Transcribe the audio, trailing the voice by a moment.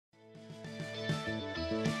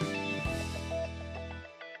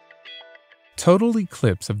Total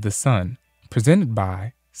eclipse of the sun, presented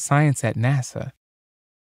by Science at NASA.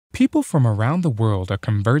 People from around the world are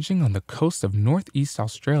converging on the coast of northeast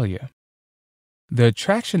Australia. The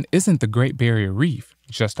attraction isn't the Great Barrier Reef,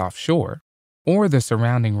 just offshore, or the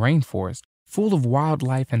surrounding rainforest full of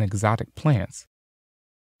wildlife and exotic plants.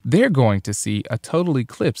 They're going to see a total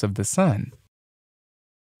eclipse of the sun.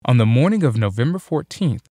 On the morning of November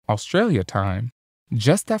 14th, Australia time,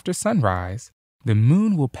 just after sunrise, the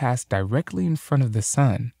moon will pass directly in front of the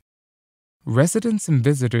sun. Residents and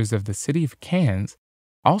visitors of the city of Cairns,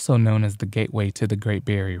 also known as the gateway to the Great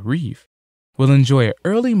Barrier Reef, will enjoy an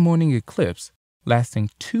early morning eclipse lasting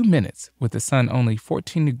 2 minutes with the sun only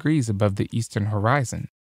 14 degrees above the eastern horizon.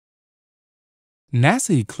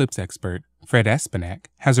 NASA eclipse expert Fred Espenak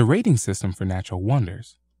has a rating system for natural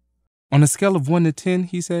wonders. On a scale of 1 to 10,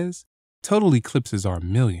 he says, total eclipses are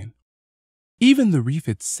 1,000,000. Even the reef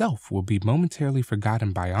itself will be momentarily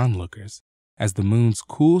forgotten by onlookers as the moon's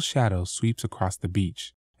cool shadow sweeps across the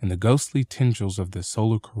beach and the ghostly tendrils of the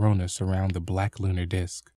solar corona surround the black lunar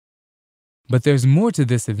disk. But there's more to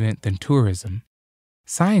this event than tourism.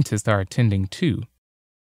 Scientists are attending too.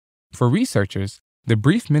 For researchers, the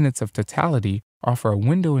brief minutes of totality offer a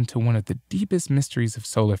window into one of the deepest mysteries of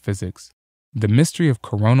solar physics, the mystery of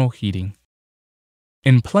coronal heating.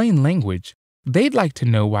 In plain language, they'd like to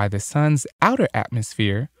know why the sun's outer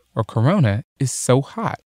atmosphere, or corona, is so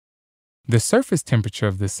hot. The surface temperature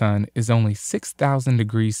of the sun is only 6,000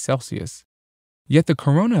 degrees Celsius, yet the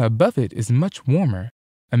corona above it is much warmer,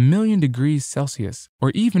 1,000,000 degrees Celsius,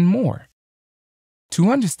 or even more.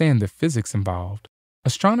 To understand the physics involved,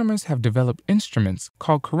 astronomers have developed instruments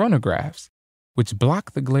called coronagraphs, which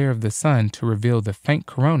block the glare of the sun to reveal the faint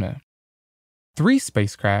corona. 3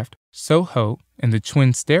 spacecraft, SOHO and the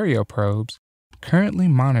twin stereo probes, currently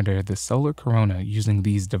monitor the solar corona using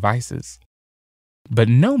these devices. But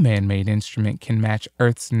no man-made instrument can match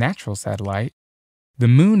Earth's natural satellite. The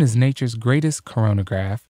moon is nature's greatest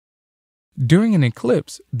coronagraph. During an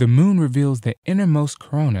eclipse, the moon reveals the innermost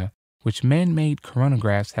corona, which man-made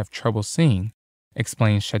coronagraphs have trouble seeing,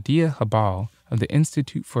 explains Shadia Habal of the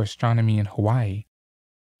Institute for Astronomy in Hawaii.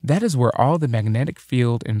 That is where all the magnetic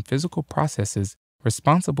field and physical processes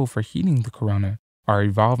responsible for heating the corona are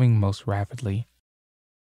evolving most rapidly.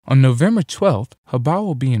 On November 12th, Habal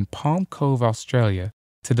will be in Palm Cove, Australia,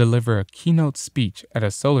 to deliver a keynote speech at a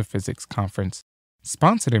solar physics conference,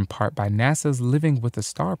 sponsored in part by NASA's Living with a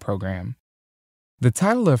Star program. The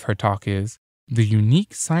title of her talk is The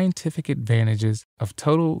Unique Scientific Advantages of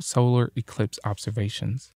Total Solar Eclipse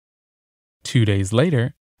Observations. 2 days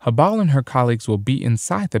later, Habal and her colleagues will be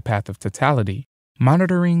inside the path of totality,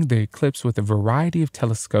 monitoring the eclipse with a variety of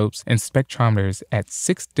telescopes and spectrometers at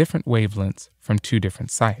 6 different wavelengths from 2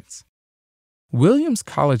 different sites. Williams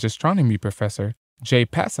College astronomy professor Jay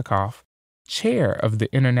Pasakoff, chair of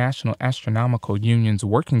the International Astronomical Union's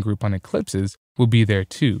Working Group on Eclipses, will be there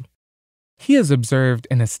too. He has observed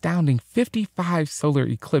an astounding 55 solar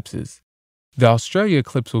eclipses. The Australia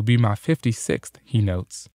eclipse will be my 56th, he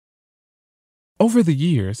notes. Over the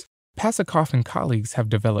years, Pasakoff and colleagues have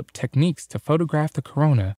developed techniques to photograph the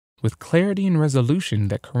corona with clarity and resolution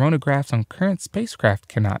that coronagraphs on current spacecraft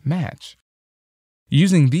cannot match.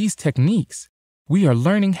 Using these techniques, we are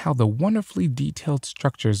learning how the wonderfully detailed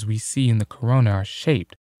structures we see in the corona are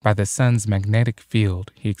shaped by the sun's magnetic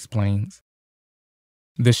field, he explains.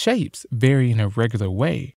 The shapes vary in a regular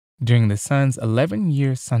way during the sun's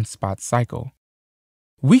 11-year sunspot cycle.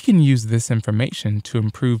 We can use this information to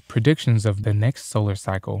improve predictions of the next solar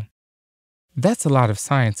cycle. That's a lot of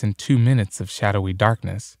science in 2 minutes of shadowy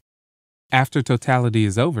darkness. After totality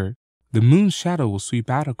is over, the moon's shadow will sweep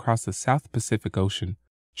out across the South Pacific Ocean,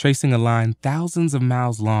 tracing a line thousands of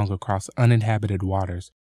miles long across uninhabited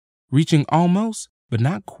waters, reaching almost, but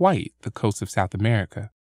not quite, the coast of South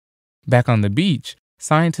America. Back on the beach,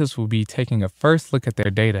 scientists will be taking a first look at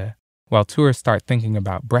their data, while tourists start thinking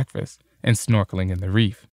about breakfast and snorkeling in the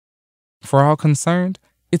reef. For all concerned,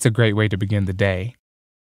 it's a great way to begin the day.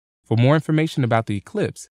 For more information about the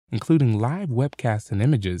eclipse, including live webcasts and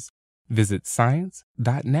images, visit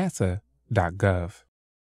science.nasa.gov.